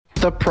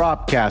The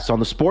Propcast on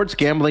the Sports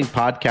Gambling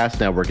Podcast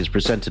Network is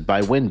presented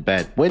by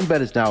WynnBET. WynnBET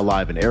is now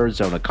live in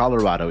Arizona,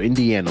 Colorado,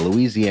 Indiana,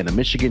 Louisiana,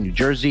 Michigan, New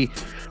Jersey,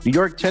 New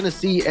York,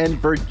 Tennessee, and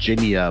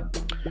Virginia.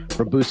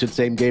 For boosted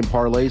same-game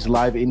parlays,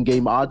 live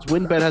in-game odds,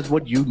 WynnBET has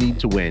what you need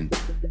to win.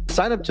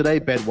 Sign up today,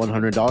 bet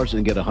 $100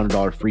 and get a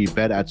 $100 free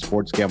bet at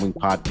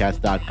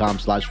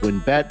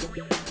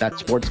sportsgamblingpodcast.com/WynnBET.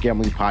 That's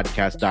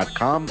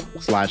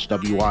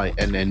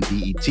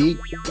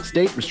sportsgamblingpodcast.com/WYNNBET.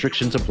 State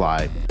restrictions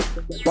apply.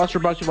 Sponsor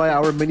brought to you by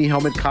our mini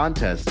helmet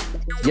contest.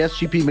 Yes,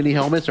 GP mini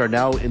helmets are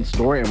now in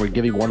store and we're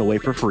giving one away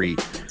for free.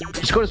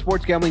 Just go to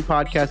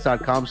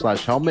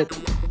sportsgamblingpodcast.com/helmet.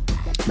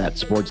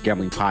 That's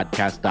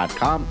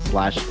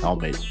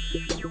sportsgamblingpodcast.com/helmet.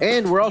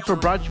 And we're also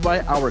brought to you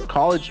by our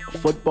college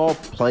football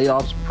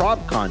playoffs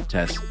prop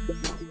contest.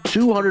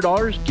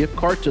 $200 gift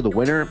card to the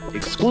winner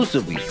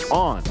exclusively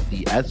on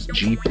the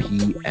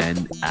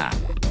SGPN app.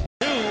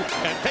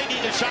 And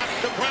taking a shot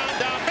to ground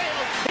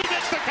downfield. He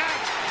gets the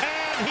catch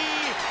and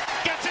he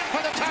gets in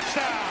for the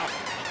touchdown.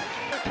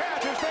 The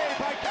catch is made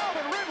by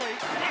Calvin Ridley.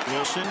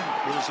 Wilson,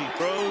 as he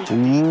throws.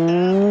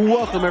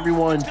 Welcome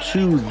everyone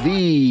to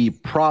the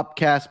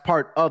Propcast,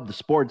 part of the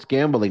Sports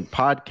Gambling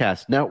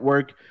Podcast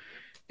Network.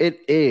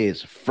 It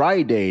is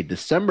Friday,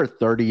 December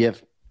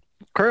 30th,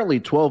 currently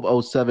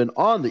 12:07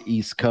 on the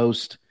East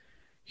Coast.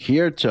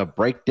 Here to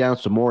break down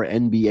some more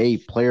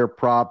NBA player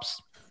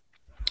props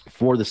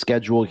for the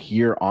schedule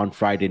here on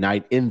Friday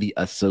night in the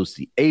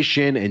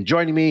association. And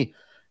joining me,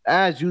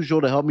 as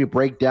usual, to help me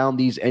break down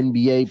these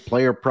NBA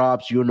player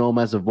props, you know him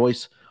as a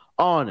voice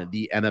on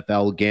the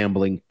NFL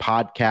Gambling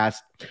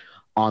Podcast,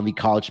 on the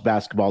College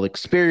Basketball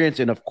Experience,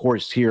 and of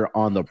course here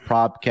on the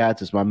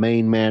Propcast is my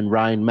main man,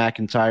 Ryan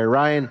McIntyre.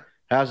 Ryan,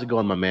 how's it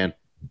going, my man?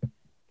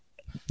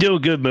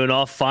 Doing good,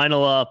 Moonoff.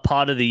 Final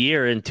pod of the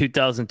year in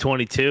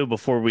 2022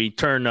 before we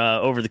turn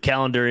over the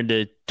calendar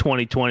into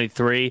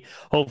 2023.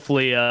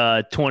 Hopefully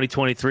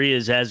 2023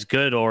 is as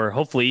good or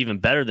hopefully even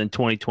better than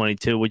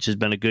 2022, which has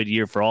been a good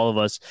year for all of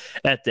us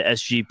at the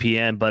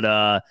SGPN.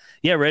 But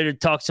yeah, ready to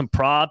talk some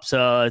props.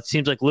 It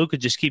seems like Luka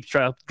just keeps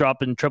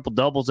dropping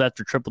triple-doubles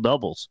after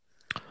triple-doubles.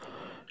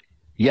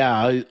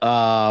 Yeah,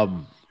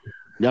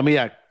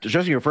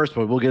 just your first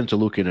point, we'll get into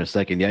Luka in a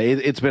second. Yeah,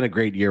 it's been a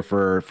great year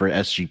for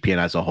SGPN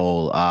as a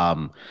whole.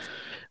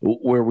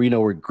 Where we know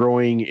we're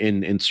growing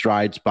in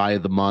strides by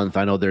the month.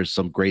 I know there's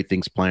some great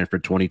things planned for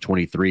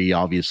 2023.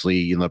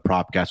 Obviously, the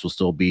Propcast will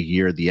still be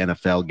here. The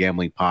NFL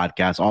Gambling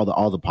Podcast,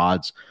 all the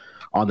pods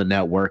on the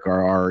network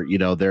are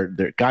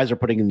they're guys are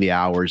putting in the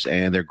hours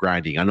and they're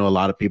grinding. I know a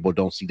lot of people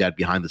don't see that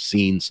behind the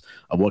scenes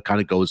of what kind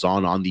of goes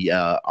on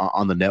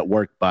the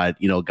network, but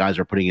guys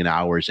are putting in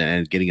hours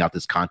and getting out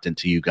this content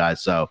to you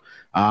guys. So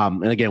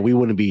and again, we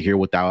wouldn't be here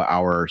without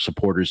our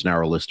supporters and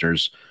our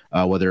listeners,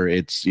 whether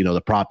it's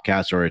the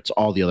Propcast or it's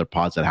all the other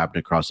pods that happen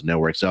across the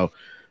network. So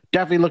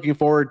definitely looking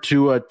forward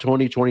to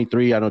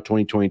 2023. I know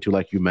 2022,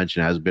 like you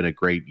mentioned, has been a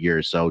great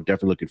year. So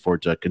definitely looking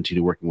forward to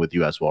continue working with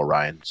you as well,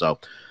 Ryan. So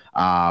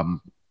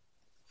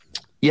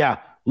yeah,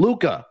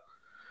 Luka.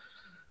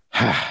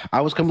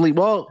 I was complete.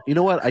 Well, you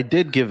know what? I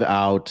did give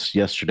out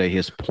yesterday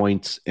his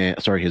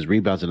his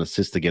rebounds and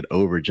assists to get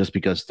over, just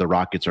because the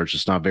Rockets are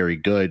just not very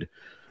good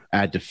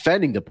at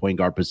defending the point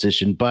guard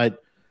position.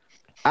 But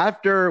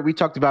after we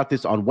talked about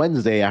this on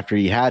Wednesday, after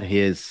he had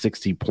his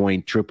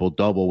 60-point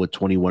triple-double with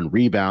 21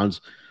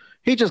 rebounds,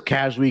 he just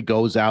casually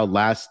goes out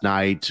last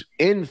night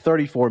in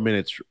 34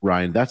 minutes,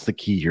 Ryan. That's the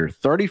key here.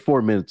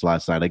 34 minutes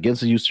last night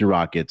against the Houston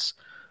Rockets.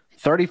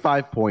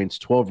 35 points,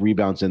 12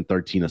 rebounds, and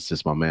 13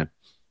 assists, my man.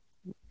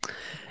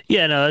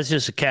 Yeah, no, that's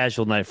just a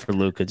casual night for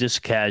Luka.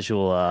 Just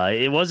casual.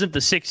 It wasn't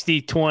the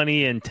 60,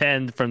 20, and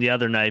 10 from the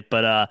other night,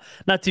 but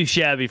not too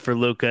shabby for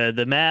Luka.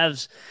 The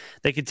Mavs,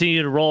 they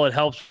continue to roll. It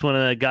helps when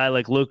a guy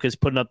like Luka is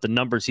putting up the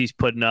numbers he's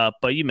putting up.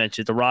 But you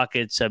mentioned the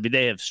Rockets. I mean,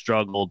 they have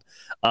struggled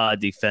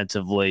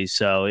defensively.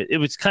 So it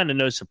was kind of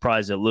no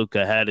surprise that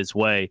Luka had his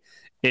way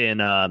in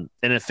an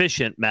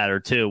efficient manner,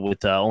 too,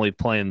 with only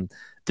playing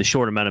the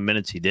short amount of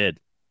minutes he did.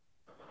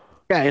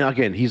 Yeah, and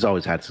again, he's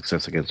always had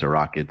success against the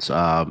Rockets.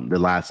 The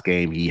last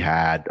game, he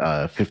had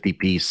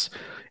 50-piece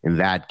in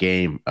that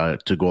game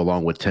to go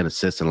along with 10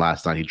 assists, and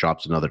last night he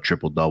drops another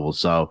triple-double.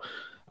 So,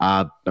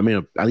 at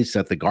least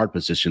at the guard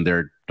position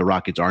there, the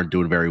Rockets aren't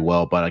doing very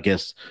well. But I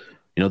guess,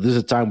 this is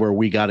a time where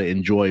we got to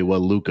enjoy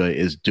what Luka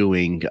is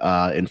doing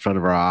in front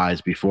of our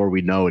eyes. Before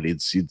we know it,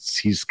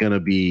 he's going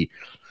to be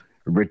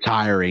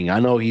retiring. I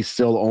know he's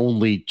still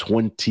only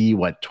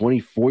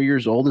 24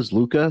 years old as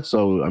Luka.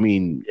 So,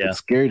 It's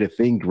scary to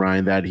think,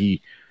 Ryan, that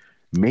he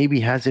maybe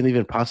hasn't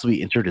even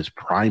possibly entered his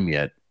prime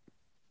yet.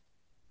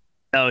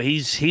 No,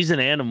 he's an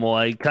animal.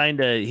 He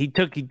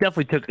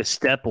definitely took a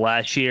step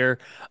last year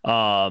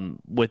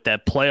with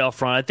that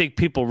playoff run. I think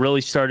people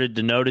really started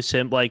to notice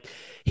him. Like,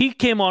 he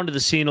came onto the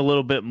scene a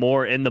little bit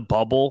more in the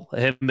bubble.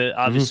 Him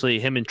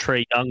and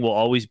Trae Young will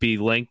always be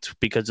linked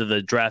because of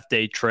the draft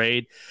day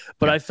trade.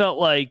 But I felt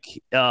like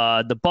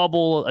the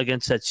bubble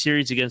against that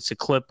series against the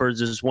Clippers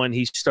is when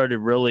he started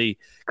really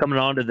coming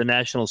onto the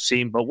national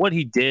scene. But what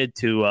he did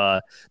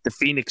to the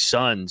Phoenix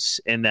Suns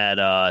in that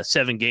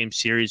 7-game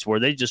series where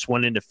they just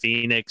went into Phoenix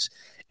Phoenix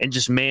and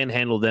just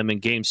manhandled them in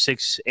game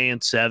 6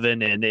 and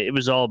 7. And it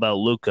was all about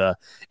Luka.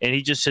 And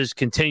he just has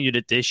continued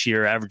it this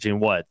year,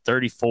 averaging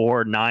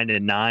 34, 9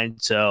 and 9.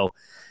 So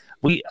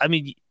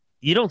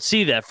you don't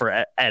see that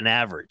for an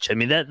average. I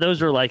mean,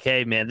 those are like,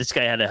 hey man, this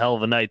guy had a hell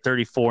of a night,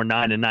 34,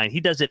 9 and 9. He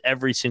does it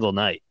every single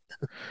night.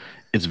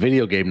 It's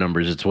video game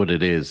numbers. It's what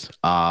it is.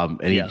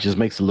 And he just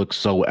makes it look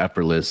so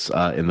effortless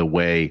in the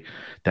way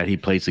that he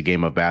plays the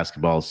game of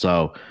basketball.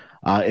 So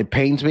it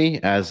pains me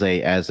as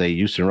a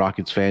Houston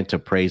Rockets fan to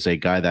praise a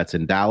guy that's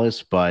in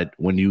Dallas. But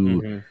when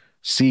you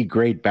see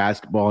great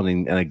basketball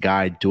and a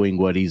guy doing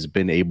what he's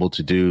been able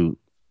to do,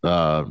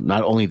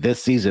 not only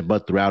this season,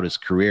 but throughout his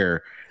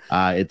career,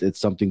 it's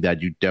something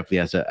that you definitely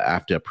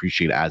have to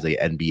appreciate as a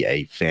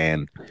NBA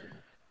fan.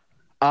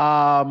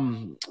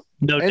 No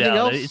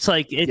doubt. Else?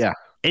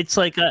 It's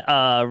like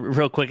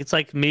real quick. It's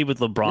like me with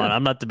LeBron. Yeah.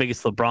 I'm not the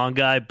biggest LeBron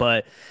guy,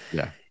 but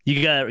yeah,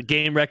 you got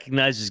game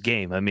recognizes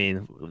game. I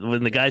mean,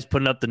 when the guy's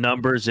putting up the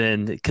numbers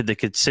and the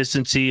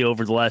consistency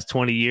over the last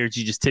 20 years,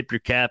 you just tip your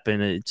cap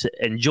and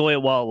enjoy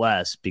it while it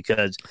lasts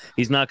because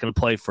he's not going to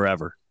play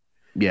forever.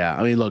 Yeah,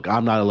 I mean, look,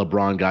 I'm not a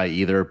LeBron guy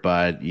either,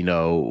 but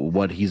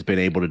what he's been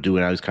able to do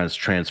and how he's kind of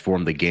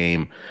transformed the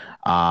game.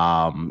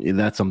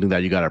 That's something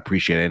that you got to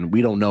appreciate. And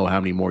we don't know how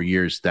many more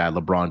years that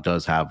LeBron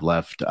does have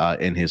left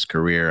in his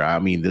career. I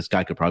mean, this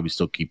guy could probably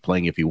still keep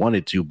playing if he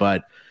wanted to,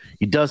 but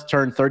he does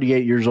turn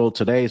 38 years old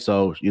today.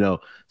 So,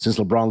 since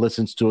LeBron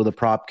listens to the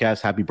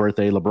Propcast, happy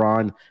birthday,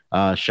 LeBron.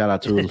 Shout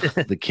out to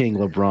the King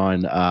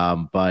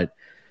LeBron. But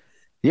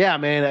yeah,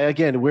 man,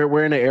 again,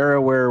 we're in an era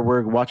where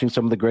we're watching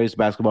some of the greatest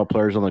basketball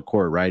players on the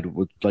court, right?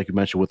 Like you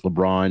mentioned with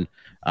LeBron,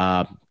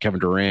 Kevin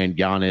Durant,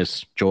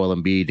 Giannis, Joel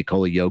Embiid,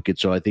 Nikola Jokic.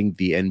 So I think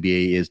the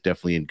NBA is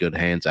definitely in good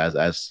hands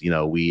as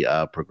we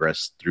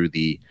progress through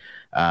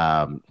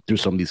through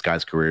some of these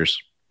guys'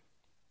 careers.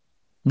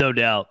 No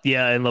doubt.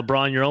 Yeah, and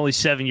LeBron, you're only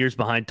 7 years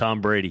behind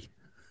Tom Brady.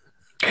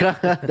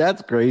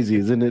 That's crazy,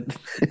 isn't it?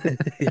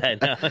 Yeah, I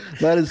know.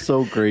 That is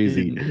so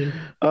crazy.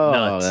 Oh,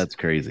 nuts. That's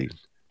crazy.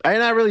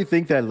 And I really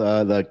think that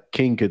the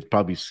King could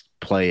probably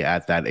play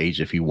at that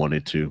age if he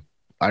wanted to.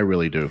 I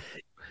really do.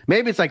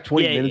 Maybe it's like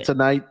 20 minutes a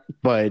night,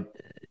 but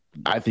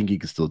I think he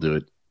could still do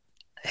it.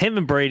 Him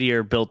and Brady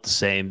are built the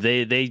same.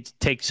 They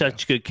take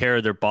such good care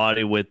of their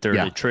body with their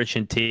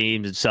nutrition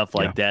teams and stuff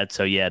like that.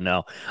 So,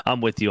 no,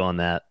 I'm with you on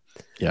that.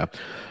 Yeah.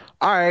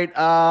 All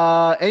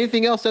right.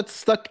 Anything else that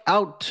stuck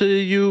out to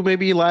you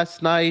maybe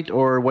last night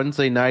or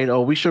Wednesday night?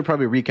 Oh, we should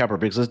probably recap our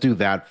picks. Let's do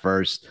that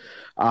first.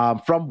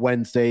 From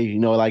Wednesday, I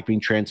like being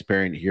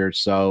transparent here.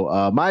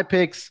 So my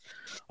picks,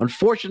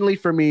 unfortunately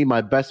for me,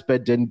 my best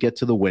bet didn't get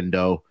to the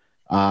window.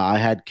 I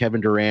had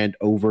Kevin Durant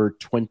over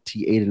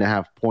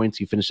 28.5 points.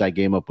 He finished that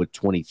game up with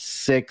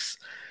 26.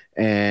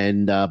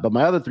 But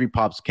my other 3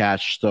 pops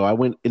cashed. So I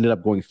ended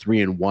up going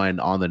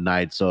 3-1 on the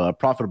night. So a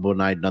profitable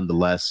night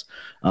nonetheless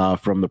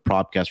from the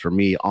Propcast for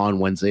me on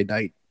Wednesday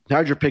night.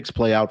 How'd your picks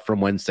play out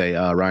from Wednesday,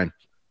 Ryan?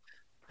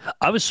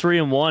 I was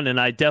 3-1,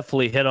 and I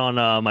definitely hit on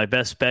my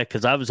best bet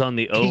because I was on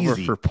the over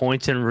for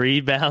points and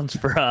rebounds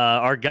for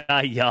our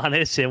guy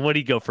Giannis. And what did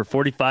he go for?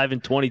 45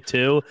 and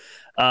 22.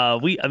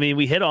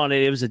 We hit on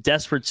it. It was a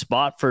desperate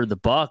spot for the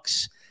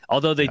Bucks,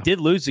 although they did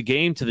lose the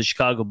game to the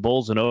Chicago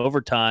Bulls in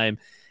overtime.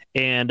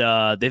 And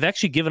they've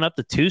actually given up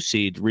the 2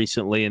 seed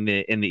recently in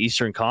the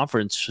Eastern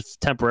Conference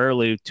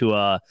temporarily to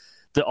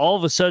all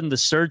of a sudden the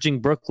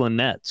surging Brooklyn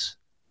Nets.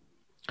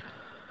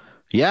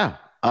 Yeah.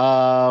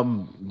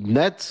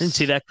 Nets didn't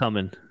see that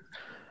coming.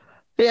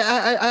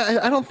 Yeah,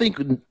 I don't think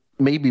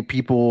maybe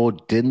people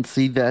didn't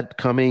see that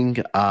coming.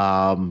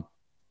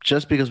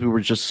 Just because we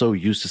were just so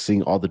used to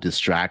seeing all the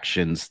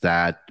distractions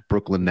that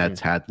Brooklyn Nets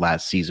had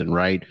last season,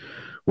 right?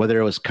 Whether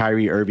it was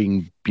Kyrie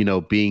Irving,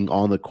 being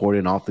on the court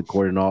and off the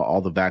court and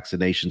all the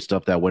vaccination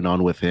stuff that went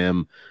on with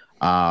him,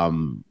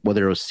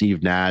 whether it was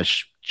Steve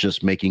Nash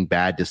just making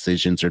bad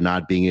decisions or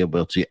not being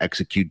able to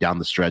execute down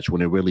the stretch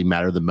when it really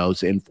mattered the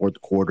most in fourth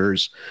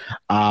quarters.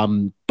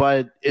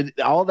 But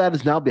all that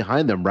is now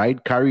behind them,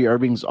 right? Kyrie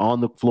Irving's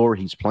on the floor.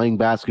 He's playing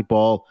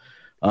basketball.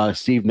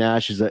 Steve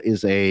Nash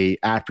is a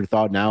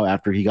afterthought now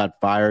after he got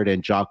fired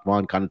and Jacque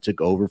Vaughn kind of took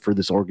over for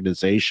this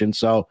organization.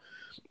 So,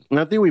 and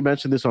I think we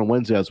mentioned this on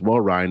Wednesday as well,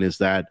 Ryan, is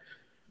that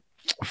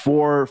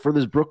for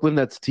this Brooklyn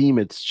Nets team,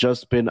 it's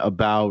just been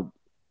about,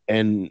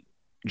 and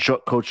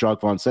Coach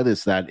Jacque Vaughn said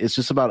this, that it's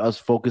just about us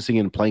focusing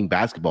and playing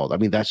basketball. I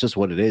mean, that's just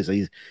what it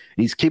is.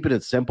 He's keeping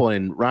it simple.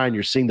 And Ryan,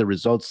 you're seeing the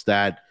results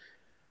that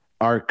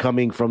are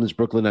coming from this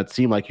Brooklyn Nets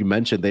team. Like you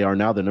mentioned, they are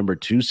now the number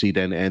 2 seed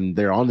and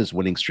they're on this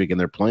winning streak and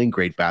they're playing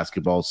great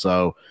basketball.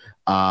 So,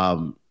 I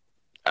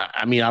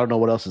don't know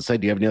what else to say.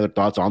 Do you have any other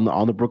thoughts on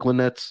the Brooklyn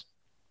Nets?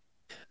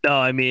 No,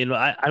 I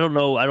don't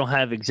know. I don't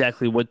have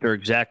exactly what their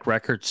exact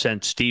record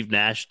since Steve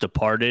Nash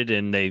departed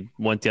and they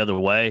went the other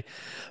way,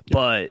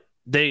 but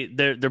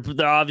they're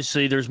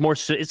obviously there's more.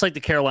 It's like the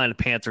Carolina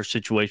Panthers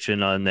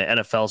situation on the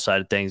NFL side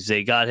of things.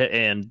 They got it,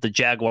 and the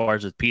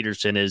Jaguars with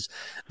Peterson is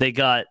they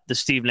got the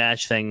Steve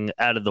Nash thing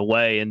out of the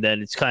way, and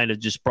then it's kind of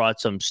just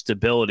brought some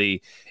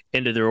stability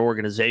into their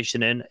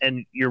organization.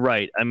 And you're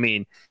right. I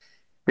mean,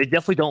 they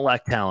definitely don't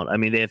lack talent. I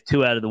mean, they have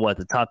 2 out of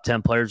the top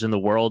 10 players in the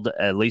world,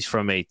 at least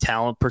from a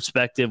talent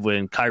perspective,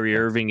 when Kyrie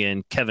Irving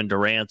and Kevin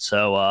Durant.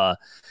 So,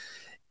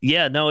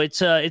 it's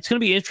going to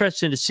be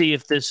interesting to see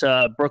if this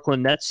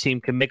Brooklyn Nets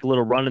team can make a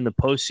little run in the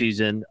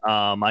postseason.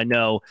 I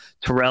know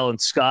Terrell and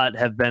Scott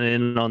have been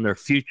in on their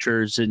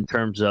futures in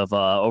terms of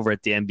over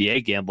at the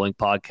NBA Gambling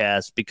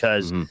Podcast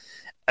because,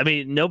 I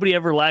mean, nobody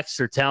ever lacks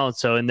their talent.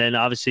 So, and then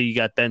obviously you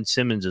got Ben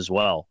Simmons as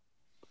well.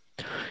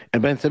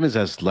 And Ben Simmons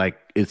has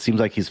it seems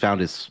like he's found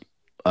his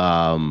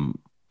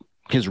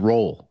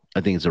role,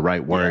 I think is the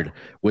right word,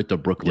 with the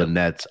Brooklyn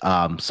Nets.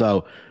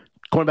 So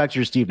going back to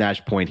your Steve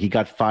Nash point, he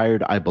got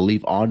fired, I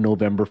believe, on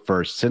November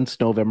 1st. Since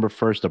November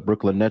 1st, the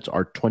Brooklyn Nets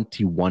are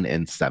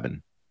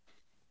 21-7.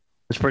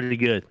 That's pretty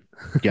good.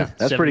 Yeah,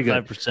 that's pretty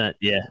good. 75%.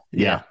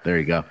 Yeah, there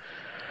you go.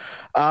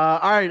 All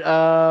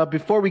right.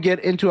 Before we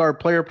get into our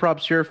player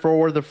props here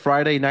for the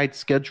Friday night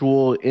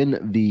schedule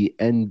in the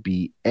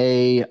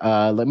NBA,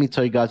 let me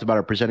tell you guys about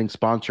our presenting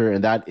sponsor,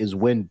 and that is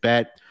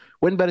WynnBET.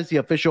 WynnBET is the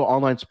official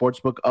online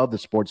sportsbook of the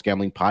Sports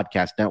Gambling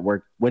Podcast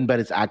Network. WynnBET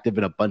is active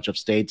in a bunch of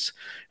states,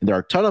 and there are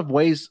a ton of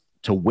ways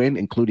to win,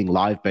 including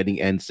live betting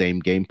and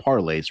same-game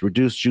parlays.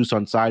 Reduced juice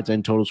on sides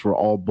and totals for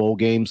all bowl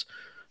games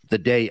the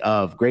day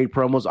of. Great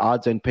promos,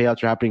 odds, and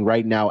payouts are happening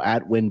right now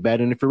at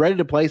WynnBET. And if you're ready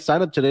to play,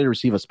 sign up today to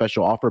receive a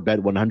special offer.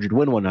 Bet 100,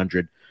 win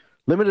 100.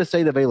 Limited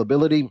state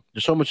availability.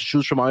 There's so much to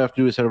choose from. All you have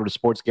to do is head over to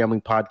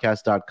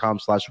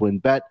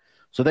sportsgamblingpodcast.com/WynnBET.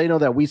 So they know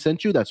that we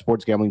sent you. That's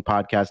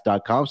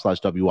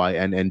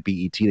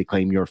sportsgamblingpodcast.com/WYNNBET to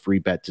claim your free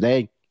bet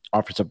today.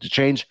 Offer subject to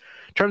change.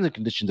 Terms and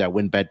conditions at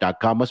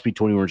wynnbet.com. Must be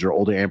 21 years or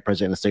older and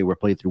present in a state where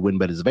playthrough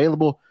WynnBET is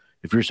available.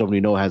 If you're someone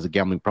you know has a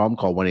gambling problem,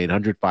 call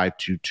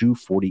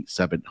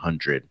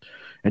 1-800-522-4700.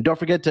 And don't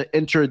forget to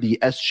enter the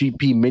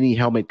SGP mini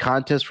helmet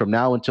contest from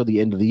now until the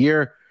end of the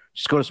year.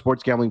 Just go to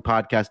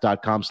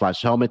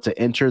sportsgamblingpodcast.com/helmet to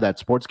enter.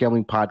 That's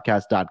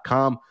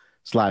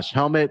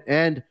sportsgamblingpodcast.com/helmet.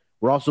 And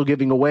we're also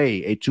giving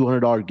away a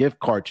 $200 gift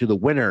card to the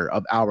winner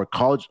of our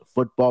college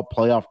football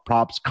playoff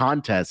props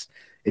contest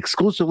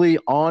exclusively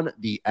on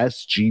the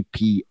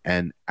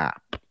SGPN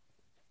app.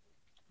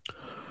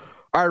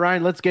 All right,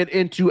 Ryan, let's get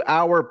into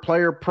our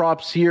player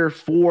props here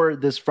for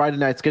this Friday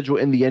night schedule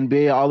in the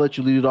NBA. I'll let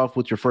you lead it off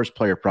with your first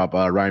player prop.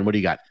 Ryan, what do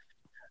you got?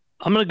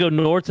 I'm going to go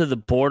north of the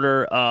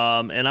border,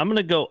 and I'm going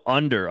to go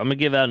under. I'm going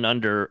to give out an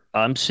under.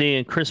 I'm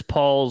seeing Chris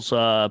Paul's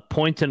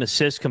points and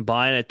assists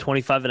combined at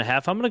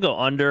 25.5. I'm going to go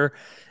under.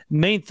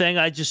 Main thing,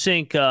 I just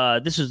think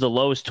this is the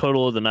lowest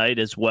total of the night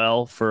as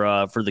well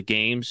for the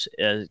games.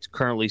 It's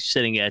currently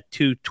sitting at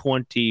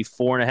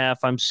 224.5.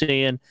 I'm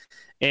seeing,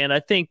 and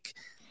I think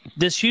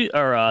this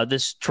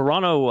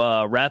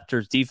Toronto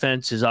Raptors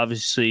defense is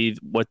obviously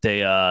what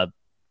they are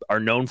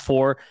known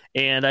for,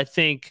 and I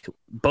think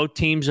both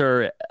teams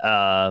are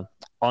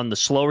on the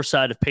slower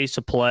side of pace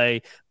of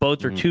play.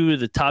 Both are 2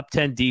 of the top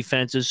 10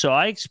 defenses, so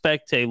I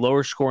expect a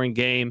lower scoring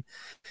game.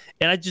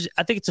 And I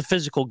think it's a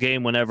physical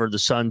game whenever the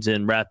Suns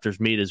and Raptors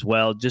meet as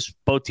well. Just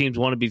both teams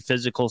want to be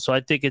physical, so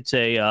I think it's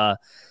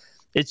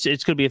it's going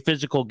to be a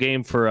physical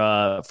game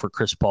for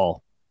Chris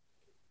Paul.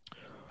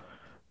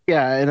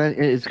 Yeah, and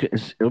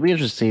it'll be interesting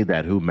to see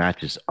that who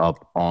matches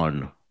up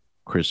on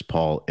Chris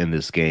Paul in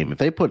this game. If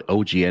they put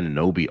OG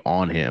Anunoby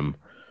on him,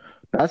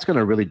 that's going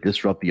to really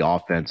disrupt the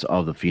offense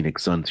of the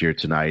Phoenix Suns here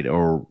tonight.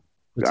 Or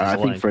I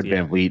think Fred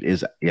VanVleet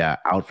is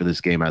out for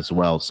this game as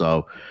well.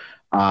 So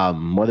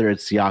whether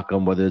it's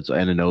Siakam, whether it's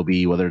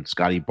Anunoby, whether it's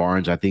Scotty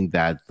Barnes, I think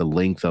that the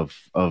length of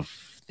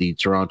the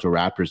Toronto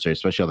Raptors,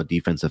 especially on the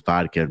defensive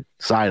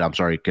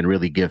side, can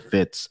really give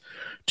fits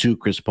to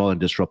Chris Paul and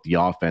disrupt the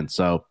offense.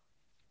 So,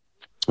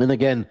 and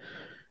again,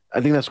 I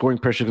think that scoring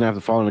pressure is going to have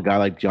to fall on a guy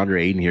like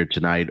DeAndre Ayton here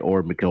tonight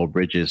or Mikal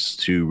Bridges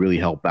to really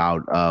help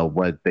out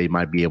what they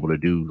might be able to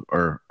do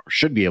or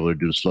should be able to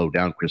do to slow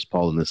down Chris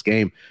Paul in this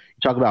game.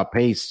 You talk about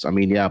pace. I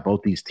mean,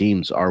 both these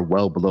teams are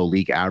well below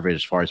league average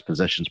as far as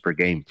possessions per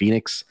game.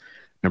 Phoenix,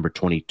 number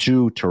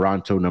 22,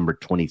 Toronto, number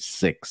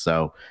 26.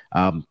 So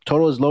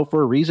total is low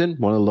for a reason.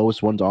 One of the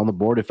lowest ones on the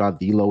board, if not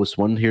the lowest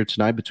one here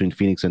tonight between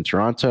Phoenix and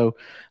Toronto.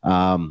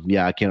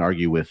 I can't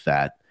argue with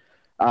that.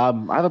 I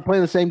have a play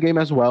in the same game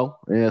as well.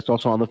 It's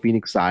also on the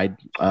Phoenix side.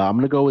 I'm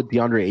going to go with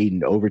DeAndre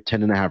Ayton over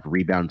 10.5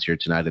 rebounds here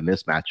tonight in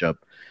this matchup.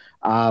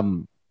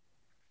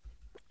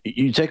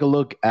 You take a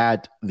look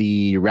at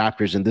the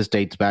Raptors, and this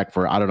dates back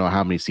for I don't know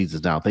how many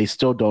seasons now. They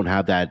still don't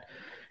have that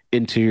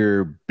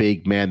interior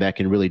big man that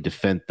can really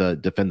defend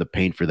the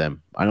paint for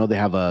them. I know they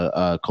have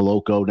a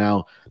Koloko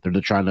now. They're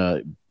trying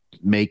to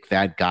make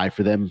that guy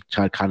for them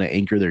to kind of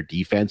anchor their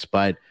defense,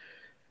 but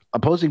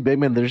opposing big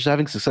men, they're just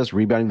having success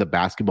rebounding the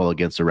basketball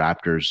against the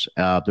Raptors.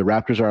 The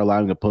Raptors are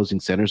allowing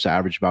opposing centers to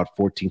average about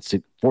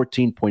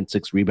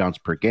 14.6 rebounds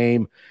per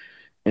game.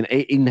 And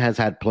Ayton has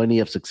had plenty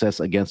of success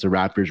against the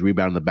Raptors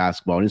rebounding the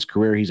basketball. In his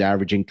career, he's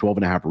averaging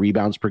 12.5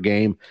 rebounds per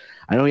game.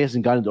 I know he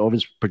hasn't gotten over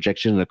his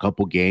projection in a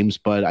couple games,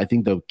 but I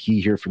think the key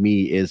here for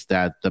me is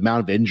that the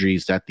amount of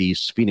injuries that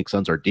these Phoenix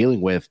Suns are dealing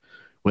with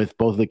both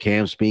of the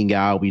camps being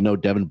out. We know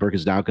Devin Booker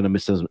is now going to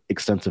miss some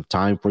extensive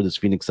time for this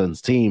Phoenix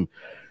Suns team.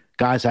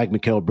 guys like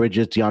Mikal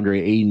Bridges,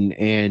 DeAndre Ayton,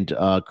 and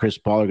Chris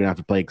Paul are going to have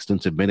to play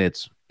extensive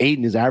minutes.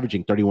 Ayton is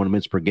averaging 31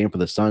 minutes per game for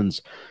the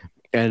Suns.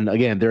 And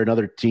again, they're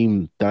another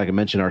team that I can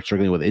mention are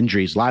struggling with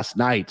injuries. Last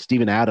night,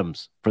 Steven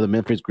Adams for the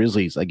Memphis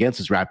Grizzlies against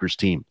his Raptors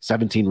team,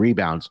 17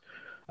 rebounds.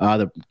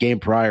 The game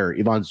prior,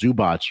 Ivan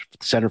Zubac,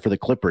 center for the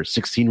Clippers,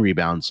 16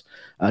 rebounds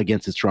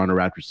against his Toronto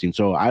Raptors team.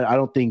 So I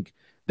don't think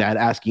that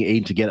asking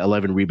Ayton to get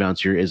 11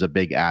 rebounds here is a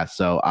big ask.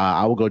 So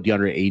I will go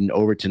DeAndre Ayton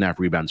over 10.5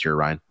 rebounds here,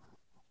 Ryan.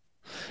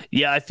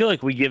 Yeah, I feel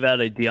like we give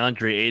out a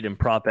DeAndre Ayton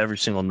prop every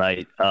single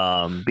night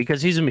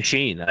because he's a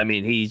machine. I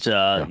mean, he's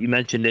you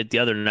mentioned it the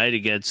other night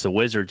against the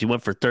Wizards. He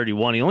went for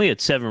 31. He only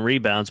had 7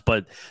 rebounds,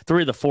 but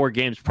 3 of the 4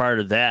 games prior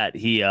to that,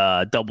 he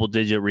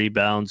double-digit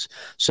rebounds.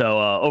 So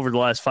over the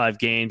last 5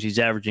 games, he's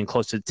averaging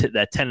close to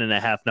that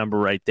 10.5 number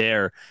right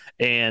there.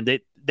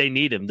 And they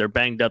need him. They're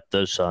banged up,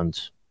 those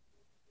Suns.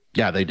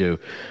 Yeah, they do.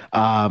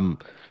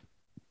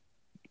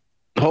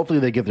 Hopefully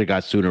they get their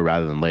guys sooner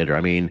rather than later.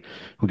 I mean,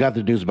 we got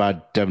the news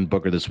about Devin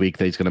Booker this week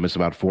that he's going to miss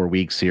about 4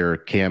 weeks here.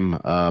 Cam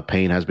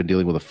Payne has been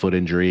dealing with a foot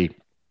injury.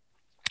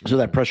 So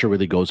that pressure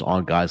really goes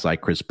on guys like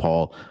Chris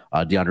Paul,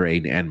 DeAndre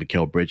Ayton, and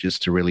Mikal Bridges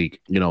to really,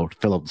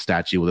 fill up the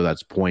stat sheet, whether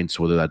that's points,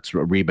 whether that's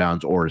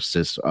rebounds or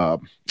assists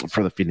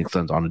for the Phoenix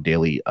Suns on a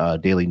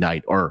daily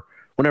night or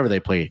whenever they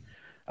play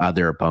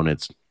their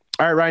opponents.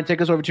 All right, Ryan,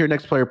 take us over to your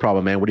next player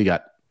problem, man. What do you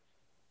got?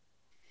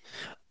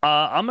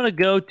 I'm going to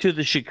go to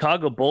the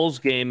Chicago Bulls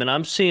game, and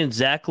I'm seeing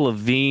Zach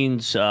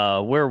LaVine's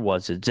where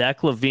was it? Zach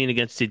LaVine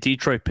against the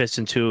Detroit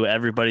Pistons, who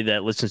everybody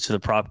that listens to the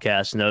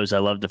Propcast knows I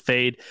love to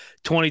fade.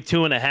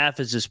 22.5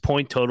 is his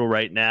point total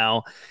right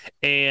now.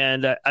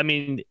 And, I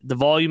mean, the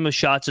volume of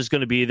shots is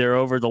going to be there.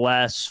 Over the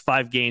last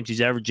 5 games,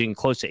 he's averaging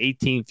close to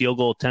 18 field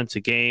goal attempts a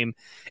game,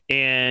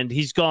 and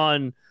he's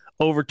gone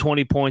over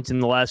 20 points in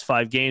the last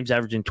 5 games,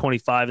 averaging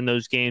 25 in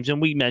those games.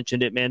 And we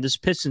mentioned it, man, this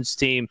Pistons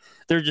team,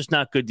 they're just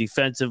not good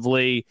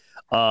defensively.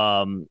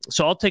 So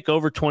I'll take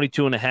over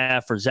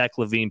 22.5 for Zach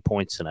LaVine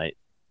points tonight.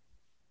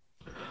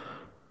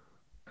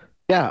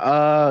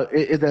 Yeah,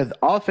 the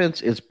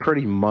offense is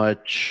pretty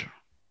much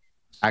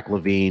Zach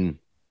LaVine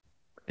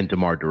and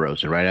DeMar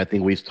DeRozan, right? I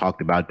think we've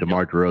talked about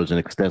DeMar DeRozan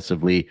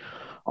extensively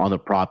on the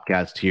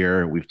Propcast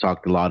here. We've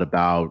talked a lot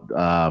about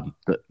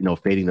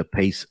fading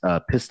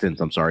the Pistons.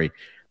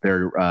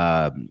 Their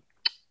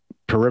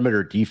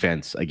perimeter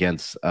defense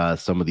against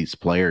some of these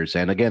players.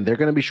 And again, they're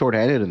going to be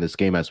shorthanded in this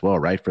game as well,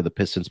 right? For the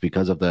Pistons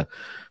because of the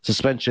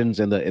suspensions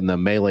and the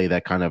melee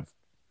that kind of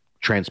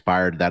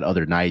transpired that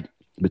other night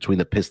between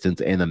the Pistons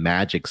and the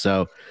Magic.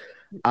 So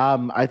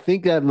I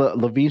think that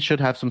LaVine should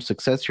have some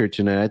success here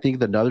tonight. I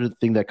think another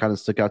thing that kind of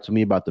stuck out to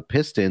me about the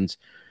Pistons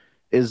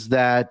is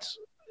that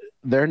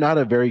they're not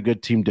a very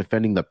good team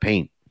defending the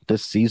paint.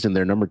 This season,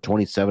 they're number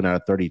 27 out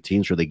of 30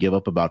 teams where they give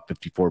up about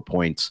 54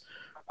 points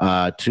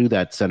to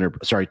that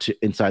to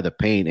inside the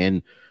paint.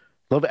 And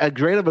as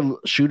great of a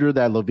shooter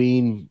that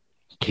LaVine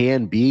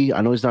can be,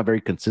 I know he's not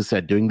very consistent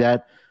at doing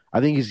that.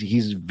 I think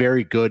he's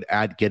very good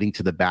at getting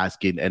to the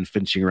basket and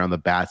finishing around the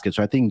basket.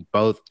 So I think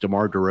both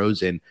DeMar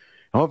DeRozan, and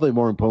hopefully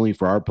more importantly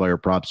for our player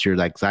props here,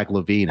 like Zach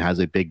LaVine has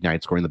a big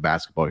night scoring the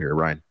basketball here,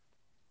 Ryan.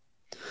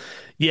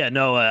 Yeah,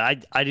 no, I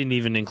didn't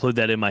even include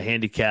that in my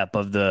handicap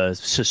of the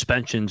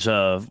suspensions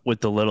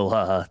with the little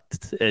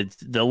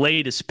the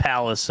latest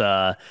Palace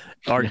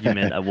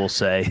argument. I will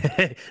say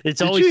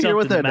it's always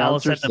something the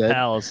Malice at the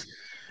Palace.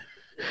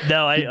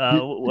 No,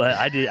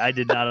 I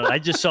did not. I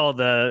just saw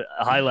the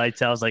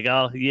highlights. I was like,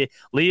 oh yeah,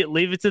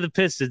 leave it to the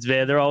Pistons,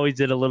 man. They're always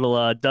in a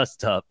little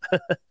dust up.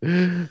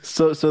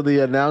 So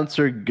the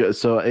announcer,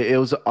 so it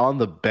was on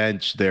the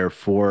bench there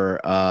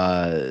for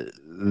I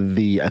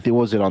think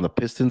was it on the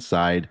Pistons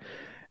side.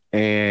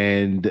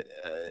 And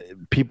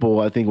people,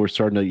 I think, were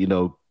starting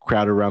to,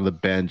 crowd around the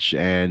bench.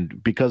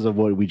 And because of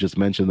what we just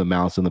mentioned, the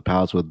Malice in the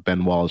Palace with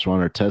Ben Wallace, Ron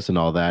Artest, and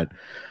all that,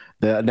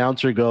 the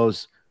announcer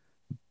goes,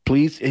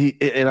 please,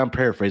 and I'm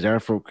paraphrasing, I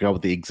don't forget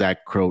what the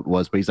exact quote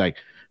was, but he's like,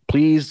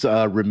 please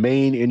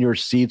remain in your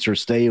seats or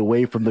stay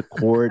away from the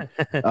court.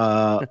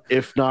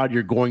 If not,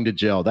 you're going to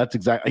jail. That's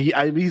exactly.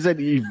 He said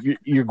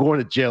you're going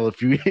to jail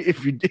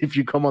if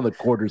you come on the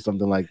court or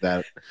something like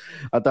that.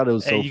 I thought it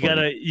was so.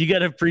 Funny. You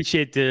gotta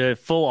appreciate the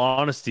full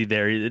honesty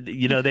there.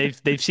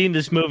 They've seen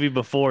this movie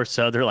before,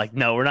 so they're like,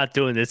 no, we're not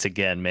doing this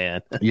again,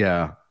 man.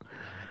 Yeah.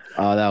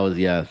 That was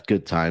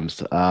good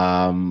times.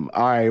 All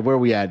right, where are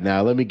we at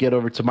now? Let me get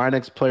over to my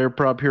next player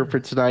prop here for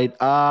tonight.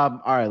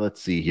 All right,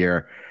 let's see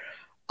here.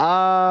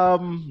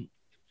 I'm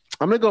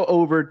going to go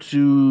over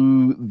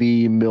to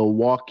the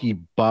Milwaukee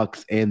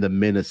Bucks and the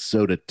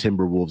Minnesota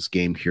Timberwolves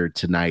game here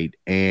tonight.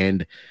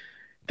 And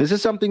this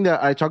is something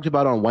that I talked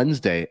about on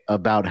Wednesday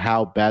about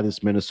how bad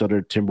this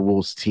Minnesota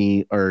Timberwolves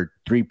team or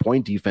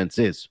 3-point defense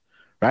is,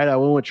 right? I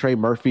went with Trey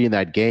Murphy in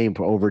that game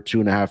for over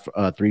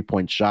 2.5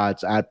 3-point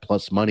shots at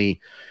plus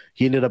money.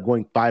 He ended up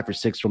going 5 for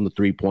 6 from the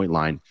 3-point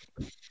line.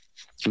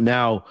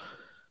 Now,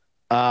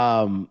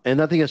 And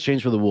nothing has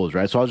changed for the Wolves,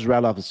 right? So I'll just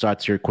rattle off the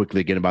stats here quickly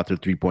again about their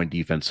 3-point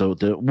defense. So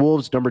the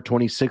Wolves, number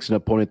 26 in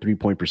opponent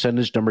 3-point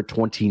percentage, number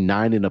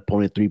 29 in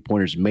opponent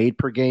 3-pointers made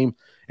per game,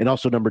 and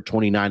also number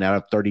 29 out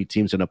of 30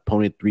 teams in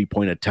opponent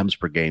 3-point attempts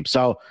per game.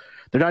 So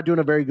they're not doing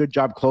a very good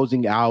job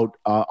closing out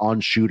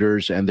on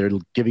shooters, and they're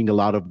giving a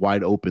lot of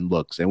wide open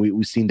looks. And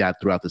we've seen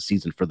that throughout the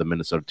season for the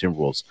Minnesota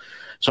Timberwolves.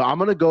 So I'm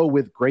going to go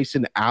with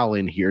Grayson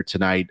Allen here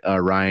tonight,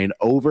 Ryan,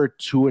 over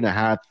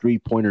 2.5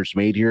 3-pointers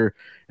made here.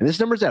 And this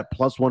number's at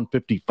plus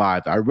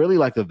 155. I really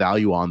like the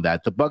value on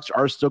that. The Bucks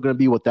are still going to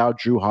be without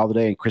Drew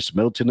Holiday and Chris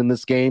Middleton in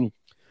this game.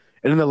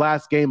 And in the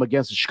last game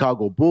against the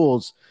Chicago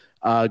Bulls,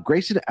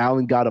 Grayson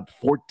Allen got up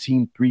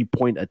 14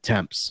 3-point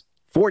attempts.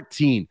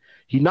 14.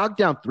 He knocked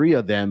down 3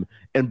 of them,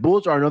 and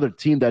Bulls are another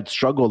team that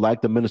struggle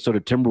like the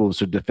Minnesota Timberwolves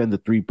to defend the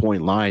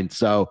 3-point line.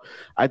 So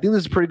I think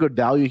this is pretty good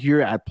value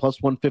here at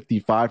plus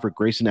 155 for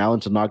Grayson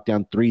Allen to knock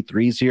down 3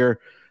 threes here.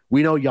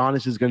 We know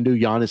Giannis is going to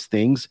do Giannis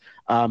things,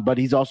 but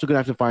he's also going to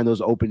have to find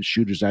those open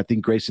shooters. And I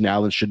think Grayson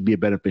Allen should be a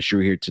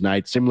beneficiary here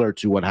tonight, similar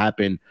to what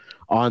happened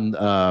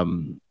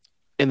on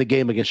in the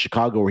game against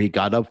Chicago where he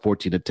got up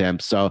 14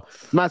 attempts. So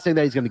I'm not saying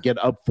that he's going to get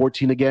up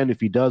 14 again.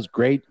 If he does,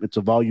 great. It's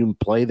a volume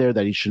play there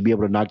that he should be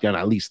able to knock down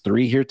at least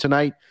 3 here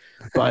tonight.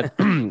 But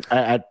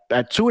at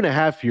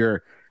 2.5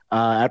 here,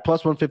 at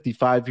plus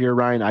 155 here,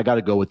 Ryan, I got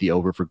to go with the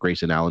over for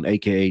Grayson Allen,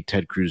 a.k.a.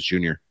 Ted Cruz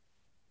Jr.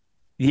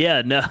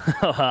 Yeah, no,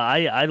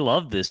 I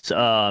love this.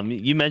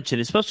 You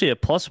mentioned, especially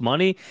at plus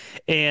money,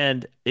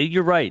 and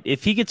you're right.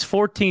 If he gets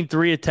 14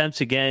 3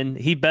 attempts again,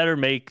 he better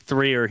make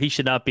 3 or he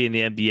should not be in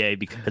the NBA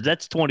because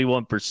that's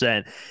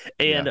 21%.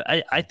 And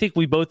yeah. I think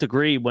we both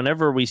agree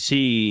whenever we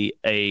see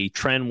a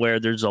trend where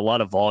there's a lot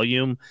of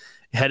volume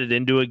headed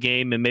into a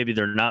game and maybe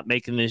they're not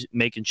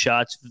making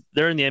shots,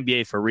 they're in the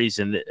NBA for a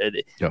reason.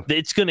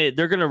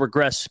 They're gonna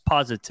regress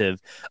positive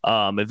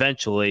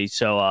eventually.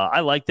 So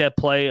I like that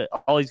play.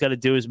 All he's got to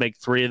do is make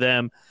 3 of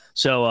them.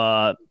 So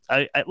I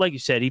like you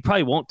said, he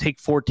probably won't take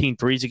 14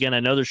 threes again.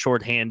 I know they're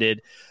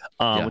shorthanded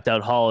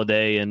without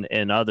Holiday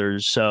and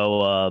others.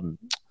 So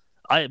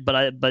I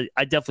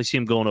definitely see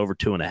him going over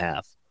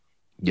 2.5.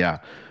 Yeah,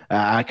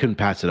 I couldn't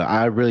pass it up.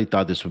 I really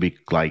thought this would be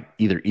like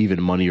either even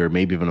money or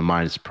maybe even a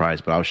minus price,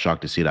 but I was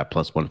shocked to see that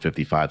plus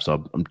 155.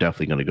 So I'm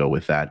definitely going to go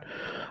with that.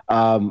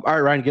 All right,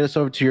 Ryan, get us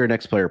over to your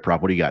next player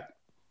prop. What do you got?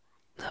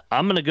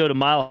 I'm going to go to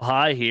Mile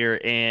High here,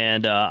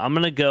 and I'm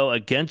going to go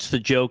against the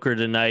Joker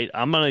tonight.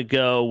 I'm going to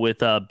go with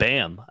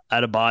Bam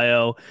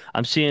Adebayo.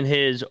 I'm seeing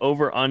his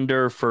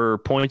over-under for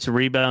points and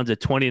rebounds at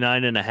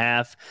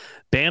 29.5.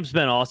 Bam's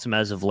been awesome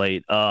as of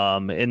late.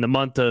 In the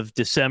month of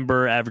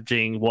December,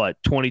 averaging,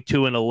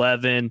 22 and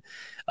 11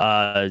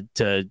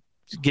 to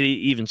get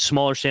even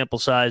smaller sample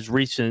size.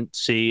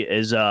 Recency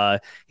is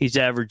he's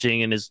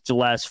averaging in his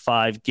last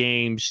 5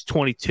 games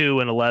 22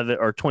 and 11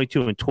 or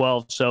 22 and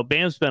 12. So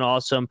Bam's been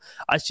awesome.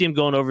 I see him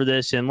going over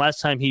this. And last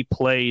time he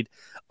played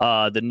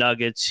the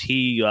Nuggets,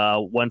 he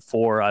went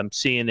for, I'm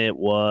seeing it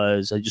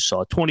was, I just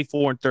saw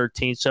 24 and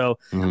 13. So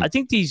I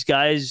think these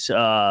guys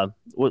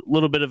with a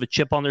little bit of a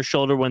chip on their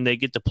shoulder when they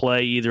get to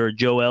play either a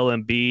Joel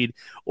Embiid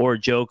or a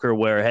Joker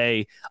where,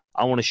 hey,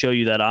 I want to show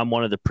you that I'm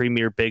one of the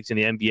premier bigs in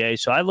the NBA.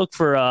 So I look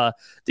for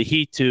the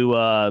Heat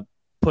to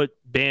put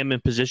Bam in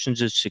positions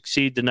to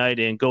succeed tonight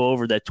and go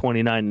over that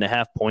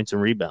 29.5 points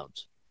and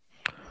rebounds.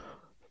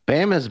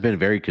 Bam has been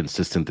very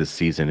consistent this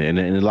season. And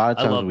a lot of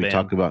times when we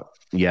talk about,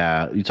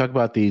 you talk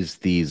about these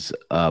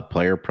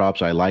player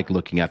props. I like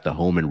looking at the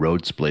home and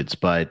road splits,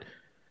 but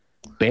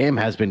Bam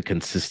has been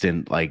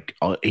consistent. Like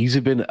he's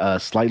been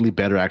slightly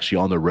better actually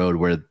on the road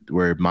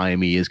where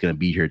Miami is going to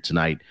be here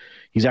tonight.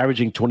 He's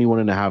averaging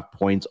 21.5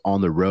 points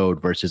on the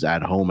road versus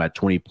at home at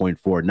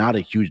 20.4. Not a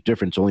huge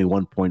difference, only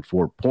 1 point,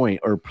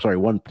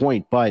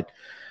 but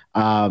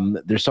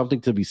there's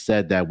something to be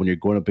said that when you're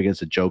going up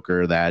against a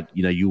Joker that,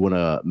 you want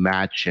to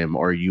match him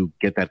or you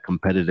get that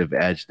competitive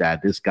edge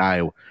that this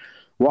guy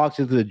walks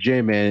into the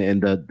gym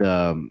and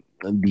the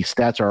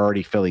stats are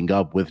already filling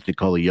up with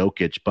Nikola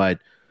Jokic. But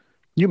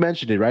you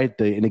mentioned it, right?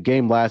 In a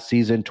game last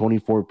season,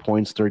 24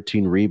 points,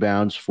 13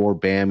 rebounds for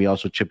Bam. He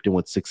also chipped in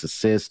with 6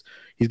 assists.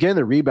 He's getting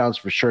the rebounds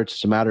for sure. It's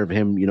just a matter of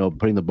him,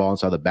 putting the ball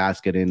inside the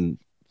basket. In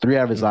 3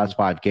 out of his last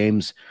 5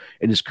 games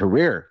in his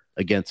career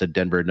against the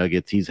Denver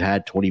Nuggets, he's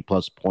had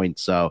 20-plus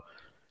points. So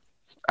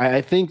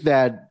I think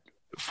that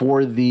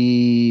for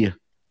the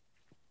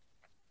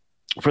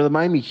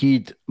Miami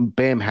Heat,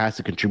 Bam has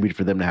to contribute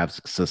for them to have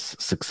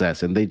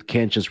success, and they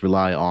can't just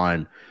rely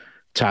on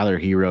Tyler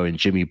Hero and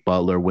Jimmy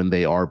Butler when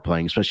they are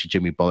playing, especially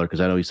Jimmy Butler,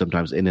 because I know he's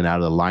sometimes in and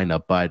out of the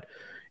lineup. But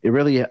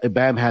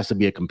Bam has to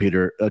be a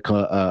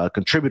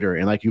contributor,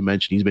 and like you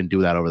mentioned, he's been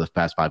doing that over the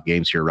past 5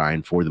 games here,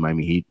 Ryan, for the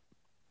Miami Heat.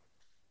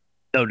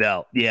 No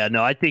doubt. Yeah,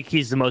 no, I think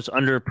he's the most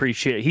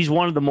underappreciated. He's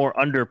one of the more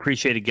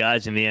underappreciated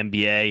guys in the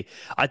NBA.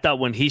 I thought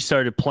when he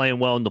started playing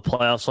well in the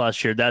playoffs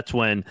last year, that's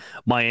when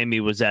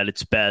Miami was at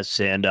its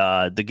best. And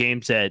the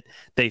games that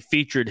they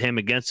featured him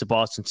against the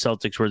Boston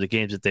Celtics were the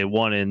games that they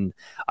won. And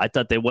I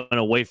thought they went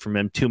away from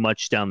him too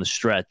much down the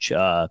stretch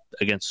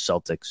against the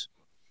Celtics.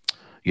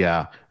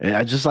 Yeah, and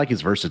I just like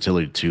his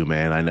versatility too,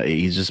 man. I know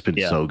he's just been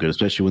so good,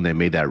 especially when they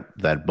made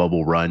that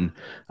bubble run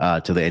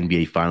to the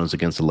NBA Finals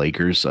against the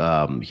Lakers.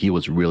 He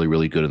was really,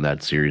 really good in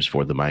that series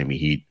for the Miami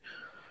Heat.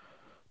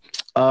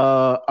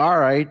 All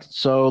right,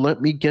 so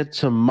let me get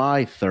to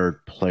my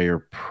third player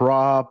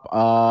prop.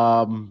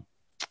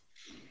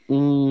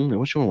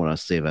 Which one want to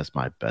save as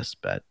my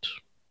best bet?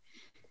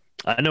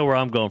 I know where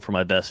I'm going for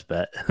my best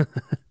bet.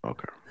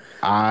 Okay.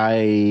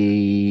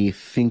 I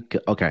think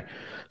okay.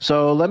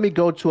 So let me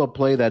go to a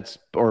player that's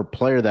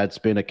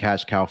been a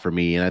cash cow for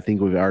me, and I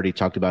think we've already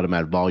talked about him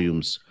at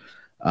volumes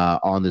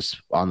on this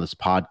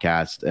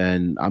podcast.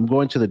 And I'm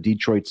going to the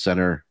Detroit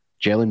center,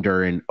 Jalen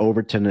Duren,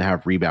 over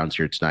 10.5 rebounds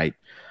here tonight.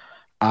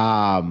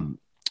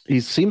 He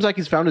seems like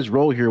he's found his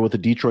role here with the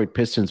Detroit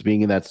Pistons being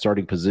in that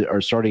starting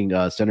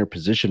center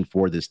position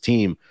for this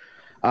team.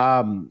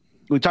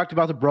 We talked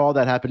about the brawl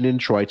that happened in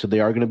Detroit, so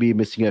they are going to be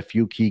missing a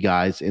few key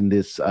guys in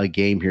this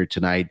game here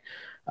tonight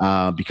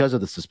because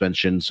of the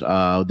suspensions.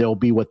 They'll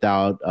be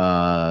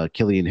without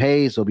Killian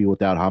Hayes. They'll be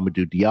without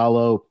Hamidou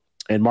Diallo,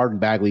 and Marvin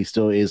Bagley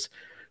still is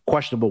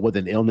questionable with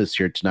an illness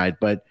here tonight.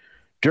 But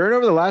during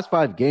over the last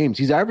 5 games,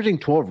 he's averaging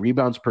 12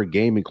 rebounds per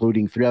game,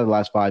 including 3 out of the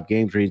last 5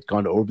 games where he's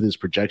gone over this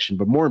projection.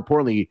 But more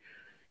importantly,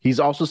 he's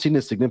also seen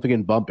a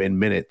significant bump in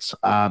minutes,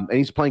 and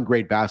he's playing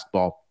great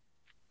basketball.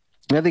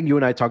 And I think you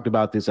and I talked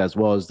about this as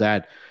well, is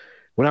that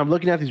when I'm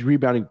looking at these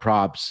rebounding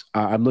props,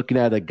 I'm looking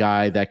at a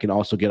guy that can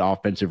also get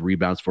offensive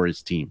rebounds for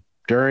his team.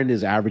 Duren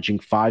is averaging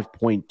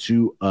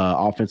 5.2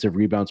 offensive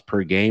rebounds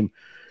per game,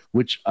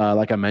 which,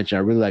 like I mentioned,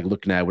 I really like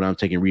looking at when I'm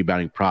taking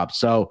rebounding props.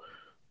 So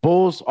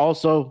Bulls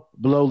also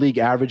below league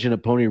average in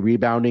opponent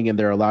rebounding, and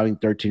they're allowing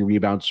 13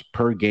 rebounds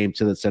per game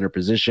to the center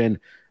position.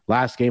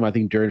 Last game, I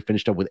think Duren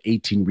finished up with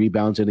 18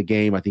 rebounds in a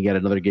game. I think he had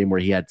another game where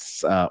he had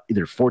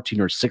either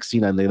 14 or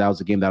 16. I think that was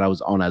the game that I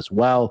was on as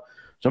well.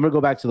 So I'm going to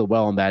go back to the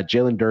well on that.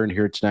 Jalen Duren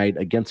here tonight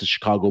against the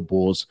Chicago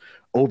Bulls,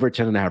 over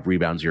 10.5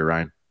 rebounds here,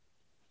 Ryan.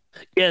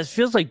 Yeah, it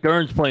feels like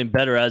Duren's playing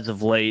better as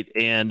of late.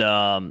 And,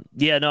 no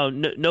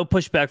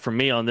pushback from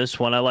me on this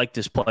one. I like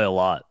this play a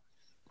lot.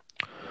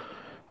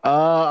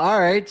 All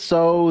right,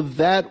 so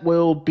that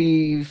will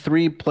be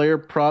 3 player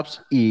props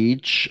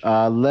each.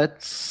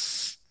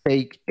 Let's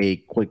take a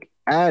quick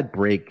ad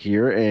break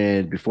here,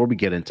 and before we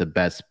get into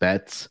best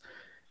bets,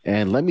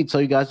 and let me tell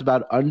you guys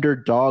about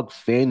Underdog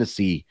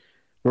Fantasy.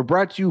 We're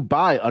brought to you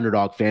by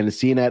Underdog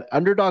Fantasy, and at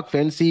Underdog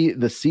Fantasy,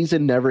 the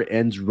season never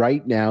ends.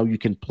 Right now, you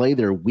can play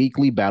their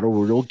weekly battle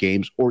royale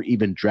games or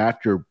even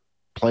draft your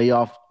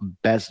playoff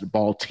best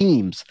ball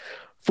teams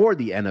for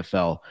the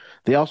NFL.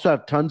 They also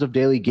have tons of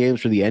daily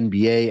games for the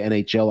NBA,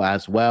 NHL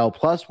as well.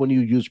 Plus, when you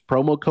use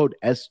promo code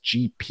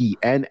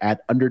SGPN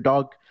at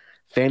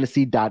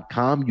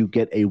UnderdogFantasy.com, you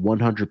get a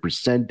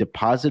 100%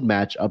 deposit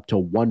match up to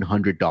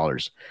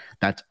 $100.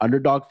 That's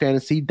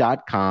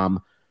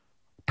UnderdogFantasy.com,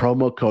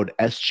 promo code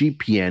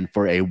SGPN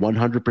for a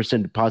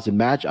 100% deposit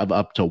match of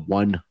up to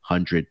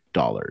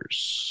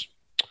 $100.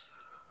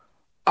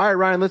 All right,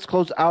 Ryan, let's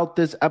close out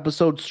this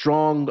episode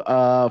strong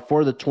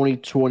for the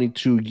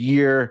 2022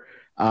 year.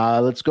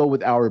 Let's go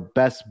with our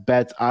best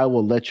bets. I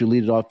will let you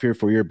lead it off here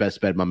for your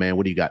best bet, my man.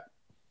 What do you got?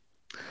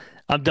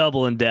 I'm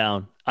doubling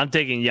down. I'm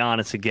taking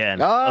Giannis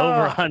again.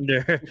 Over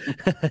under.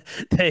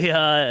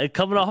 They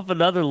coming off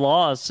another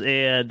loss,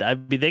 and I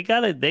mean they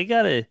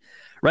gotta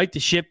right the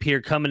ship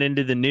here coming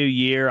into the new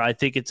year. I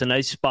think it's a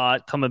nice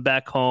spot coming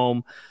back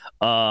home.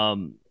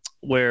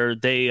 Where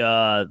they've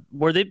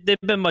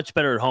been much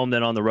better at home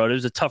than on the road. It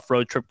was a tough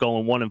road trip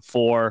going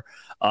 1-4.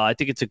 I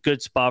think it's a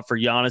good spot for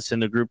Giannis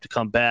and the group to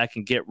come back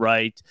and get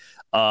right.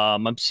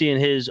 I'm seeing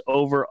his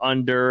over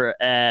under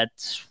at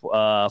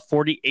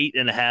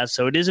 48.5.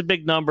 So it is a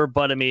big number,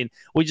 but I mean,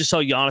 we just saw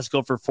Giannis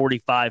go for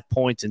 45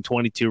 points and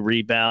 22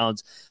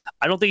 rebounds.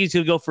 I don't think he's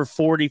going to go for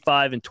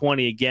 45 and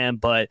 20 again,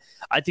 but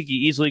I think he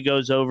easily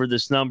goes over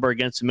this number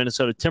against the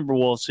Minnesota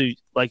Timberwolves, who,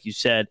 like you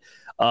said,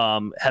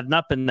 have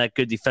not been that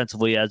good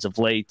defensively as of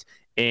late.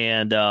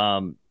 And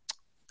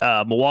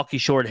Milwaukee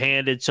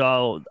shorthanded,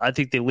 so I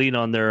think they lean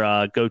on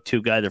their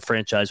go-to guy, their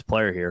franchise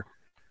player here.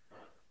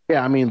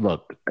 Yeah, I mean,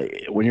 look,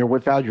 when you're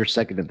without your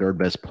second and third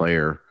best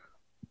player,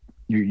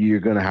 you're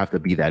going to have to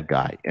be that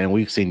guy. And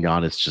we've seen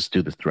Giannis just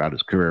do this throughout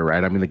his career,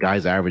 right? I mean, the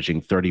guy's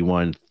averaging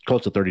 31,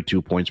 close to 32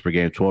 points per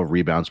game, 12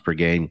 rebounds per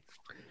game,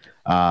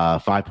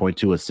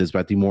 5.2 assists. But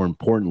I think more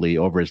importantly,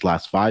 over his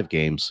last 5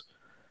 games,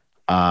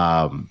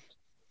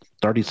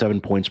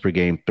 37 points per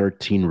game,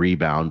 13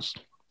 rebounds,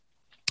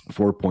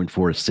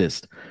 4.4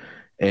 assists.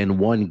 And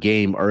one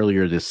game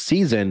earlier this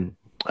season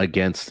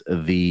against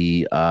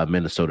the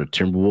Minnesota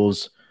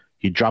Timberwolves,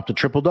 he dropped a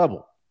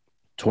triple-double,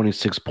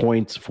 26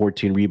 points,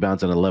 14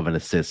 rebounds, and 11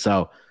 assists.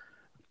 So,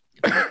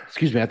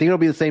 excuse me, I think it'll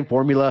be the same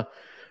formula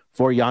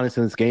for Giannis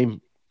in this game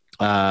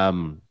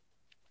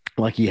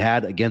like he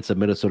had against the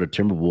Minnesota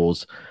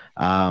Timberwolves.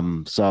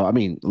 So, I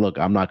mean, look,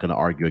 I'm not going to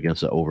argue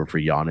against the over for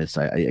Giannis.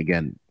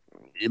 Again,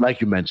 like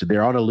you mentioned,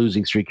 they're on a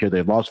losing streak here.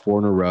 They've lost 4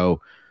 in a row.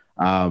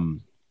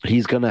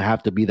 he's going to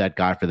have to be that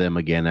guy for them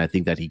again. I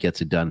think that he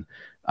gets it done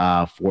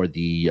for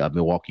the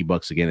Milwaukee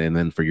Bucks again, and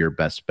then for your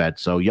best bet.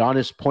 So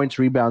Giannis, points,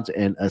 rebounds,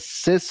 and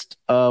assist.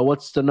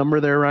 What's the number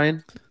there,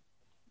 Ryan?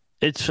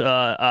 It's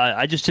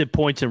I just did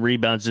points and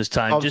rebounds this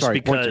time,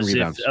 because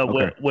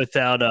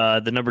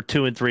without the number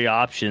 2 and 3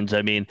 options,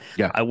 I mean,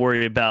 I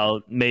worry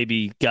about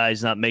maybe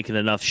guys not making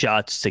enough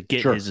shots to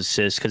get his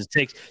assists, because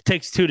it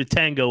takes 2 to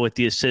tango with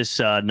the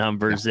assist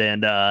numbers,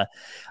 and I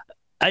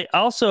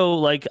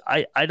also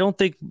I don't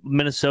think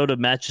Minnesota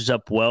matches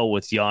up well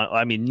with Giannis.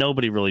 I mean,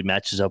 nobody really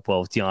matches up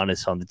well with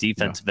Giannis on the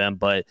defensive end,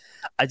 but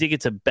I think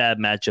it's a bad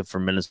matchup for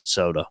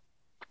Minnesota.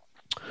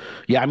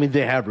 Yeah, I mean,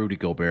 they have Rudy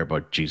Gobert,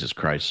 but Jesus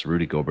Christ,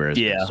 Rudy Gobert has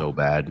been so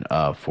bad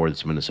for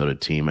this Minnesota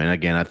team. And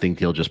again, I think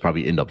he'll just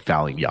probably end up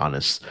fouling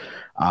Giannis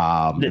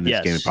in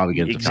this game and probably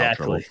get into foul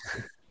trouble.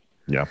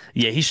 Yeah,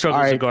 he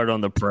struggles to guard on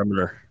the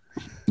perimeter.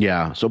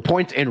 Yeah, so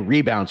points and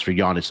rebounds for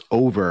Giannis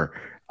over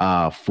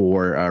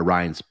for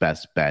Ryan's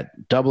best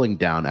bet. Doubling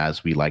down,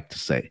 as we like to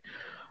say.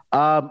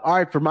 All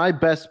right, for my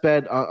best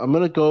bet, I'm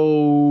going to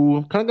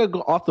go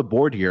off the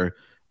board here.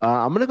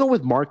 I'm going to go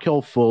with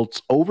Markelle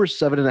Fultz over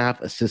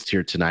 7.5 assists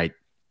here tonight.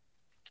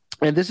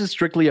 And this is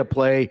strictly a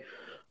play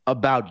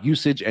about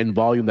usage and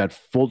volume that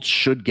Fultz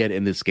should get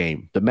in this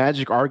game. The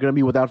Magic are going to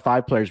be without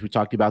 5 players. We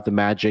talked about the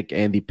Magic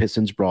and the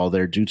Pistons brawl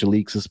there due to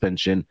league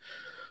suspension.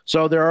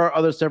 So there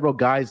are several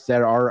guys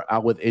that are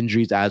out with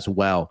injuries as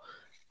well.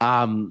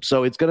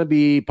 So it's going to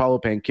be Paolo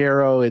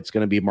Banchero. It's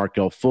going to be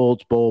Markelle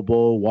Fultz,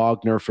 Bol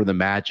Wagner for the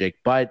Magic.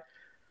 But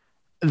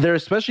they're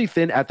especially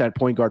thin at that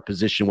point guard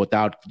position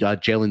without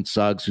Jalen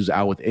Suggs, who's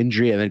out with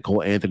injury, and then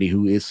Cole Anthony,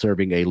 who is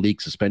serving a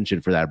league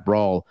suspension for that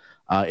brawl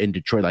in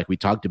Detroit, like we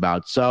talked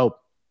about. So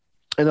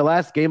in the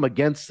last game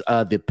against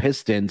the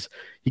Pistons,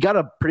 he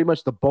got pretty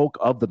much the bulk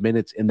of the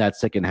minutes in that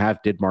second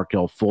half, did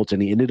Markelle Fultz,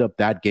 and he ended up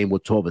that game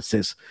with 12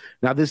 assists.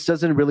 Now, this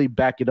doesn't really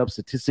back it up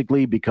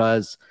statistically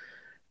because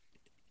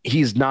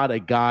he's not a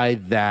guy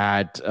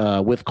that,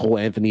 with Cole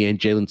Anthony and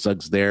Jalen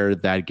Suggs there,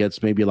 that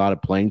gets maybe a lot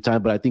of playing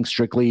time. But I think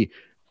strictly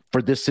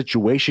for this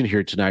situation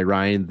here tonight,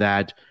 Ryan,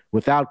 that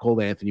without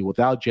Cole Anthony,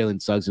 without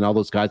Jalen Suggs, and all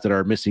those guys that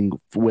are missing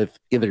with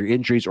either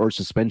injuries or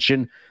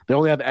suspension, they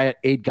only have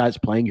 8 guys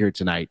playing here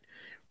tonight.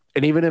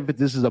 And even if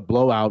this is a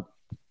blowout,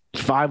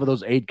 5 of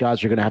those 8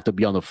 guys are going to have to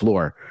be on the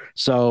floor.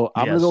 So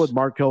I'm going to go with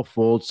Markelle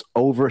Fultz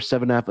over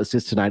 7.5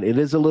 assists tonight. It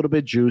is a little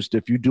bit juiced.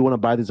 If you do want to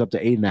buy this up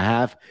to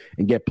 8.5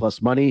 and get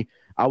plus money,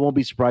 I won't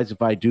be surprised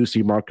if I do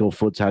see Markelle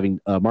Fultz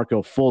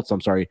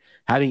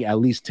having at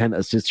least 10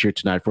 assists here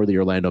tonight for the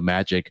Orlando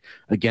Magic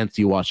against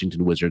the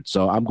Washington Wizards.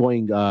 So I'm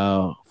going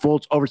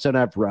Fultz over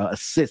 7.5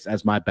 assists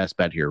as my best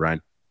bet here,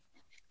 Ryan.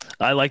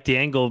 I like the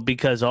angle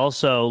because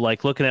also,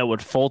 looking at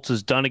what Fultz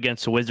has done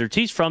against the Wizards,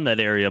 he's from that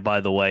area,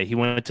 by the way. He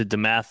went to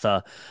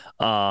DeMatha.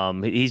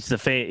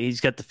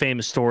 He's got the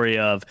famous story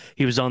of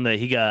he wasn't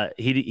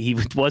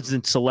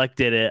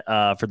selected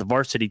for the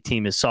varsity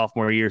team his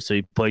sophomore year, so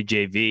he played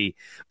JV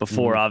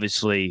before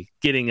obviously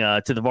getting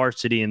to the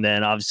varsity, and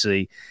then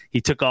obviously he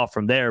took off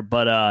from there.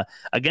 But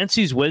against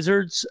these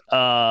Wizards,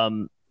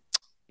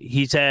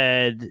 he's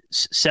had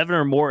 7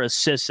 or more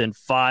assists in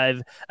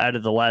 5 out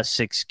of the last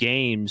 6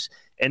 games.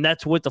 And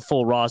that's with the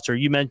full roster.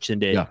 You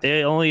mentioned it. Yeah.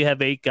 They only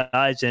have 8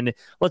 guys. And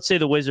let's say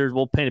the Wizards,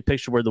 we'll paint a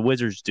picture where the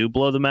Wizards do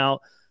blow them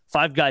out.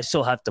 5 guys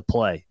still have to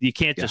play. You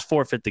can't just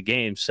forfeit the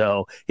game.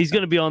 So he's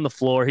going to be on the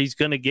floor. He's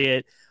going to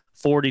get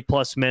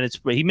 40-plus minutes.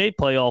 But he may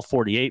play all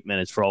 48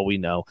 minutes for all we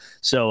know.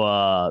 So,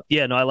 I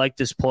like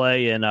this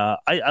play. And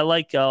I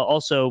like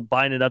also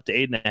buying it up to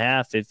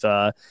 8.5 if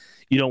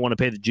you don't want to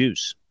pay the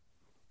juice.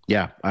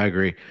 Yeah, I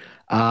agree.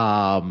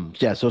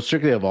 So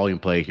strictly a volume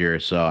play here.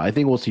 So I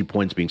think we'll see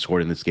points being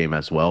scored in this game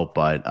as well.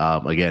 But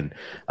again,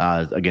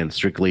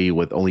 strictly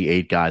with only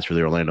 8 guys for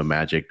the Orlando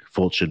Magic,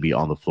 Fultz should be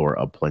on the floor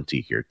of plenty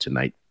here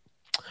tonight.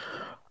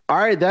 All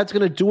right, that's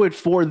going to do it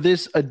for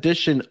this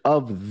edition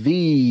of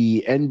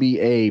the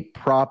NBA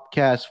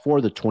Propcast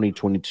for the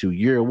 2022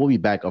 year. We'll be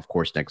back, of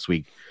course, next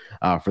week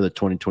for the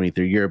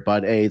 2023 year.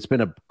 But hey, it's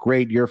been a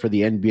great year for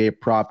the NBA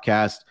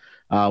Propcast.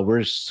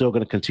 We're still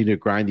going to continue to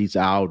grind these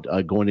out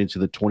going into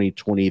the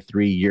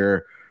 2023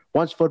 year.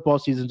 Once football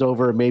season's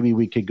over, maybe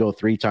we could go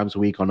 3 times a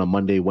week on a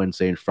Monday,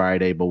 Wednesday, and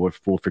Friday, but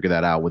we'll figure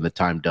that out when the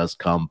time does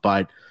come.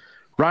 But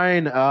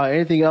Ryan,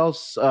 anything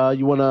else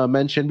you want to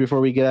mention before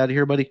we get out of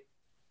here, buddy?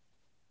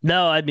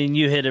 No, I mean,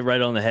 you hit it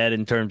right on the head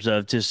in terms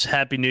of just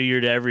Happy New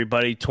Year to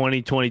everybody.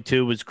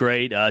 2022 was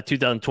great.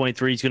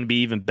 2023 is going to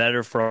be even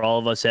better for all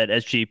of us at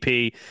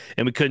SGP,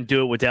 and we couldn't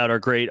do it without our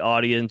great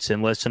audience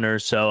and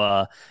listeners.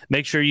 So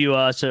make sure you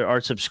are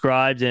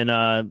subscribed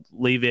and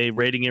leave a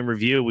rating and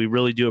review. We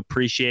really do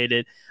appreciate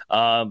it.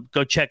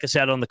 Go check us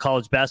out on the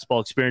College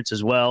Basketball Experience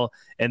as well,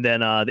 and then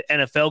the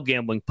NFL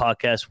Gambling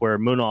Podcast where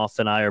Moonoff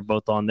and I are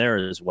both on there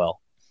as well.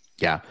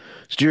 Yeah.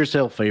 So do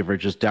yourself a favor,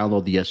 just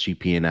download the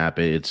SGPN app.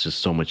 It's just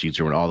so much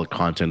easier when all the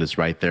content is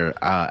right there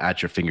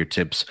at your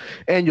fingertips.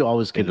 And you'll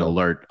always get an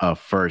alert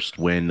first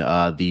when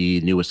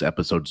the newest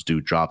episodes do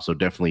drop. So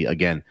definitely,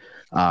 again,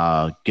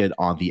 get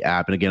on the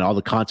app. And again, all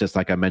the contests,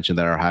 like I mentioned,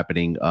 that are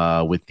happening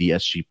with the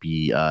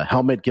SGP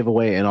helmet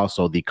giveaway and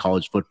also the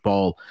college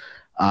football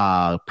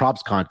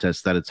props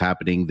contest that it's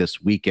happening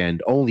this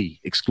weekend, only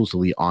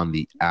exclusively on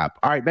the app.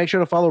 All right, make sure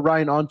to follow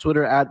Ryan on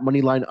Twitter at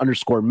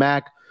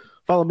Moneyline_Mac.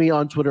 Follow me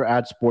on Twitter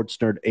at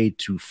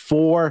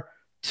SportsNerd824.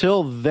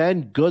 Till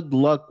then, good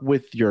luck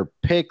with your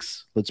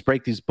picks. Let's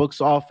break these books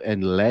off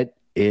and let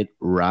it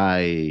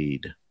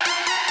ride.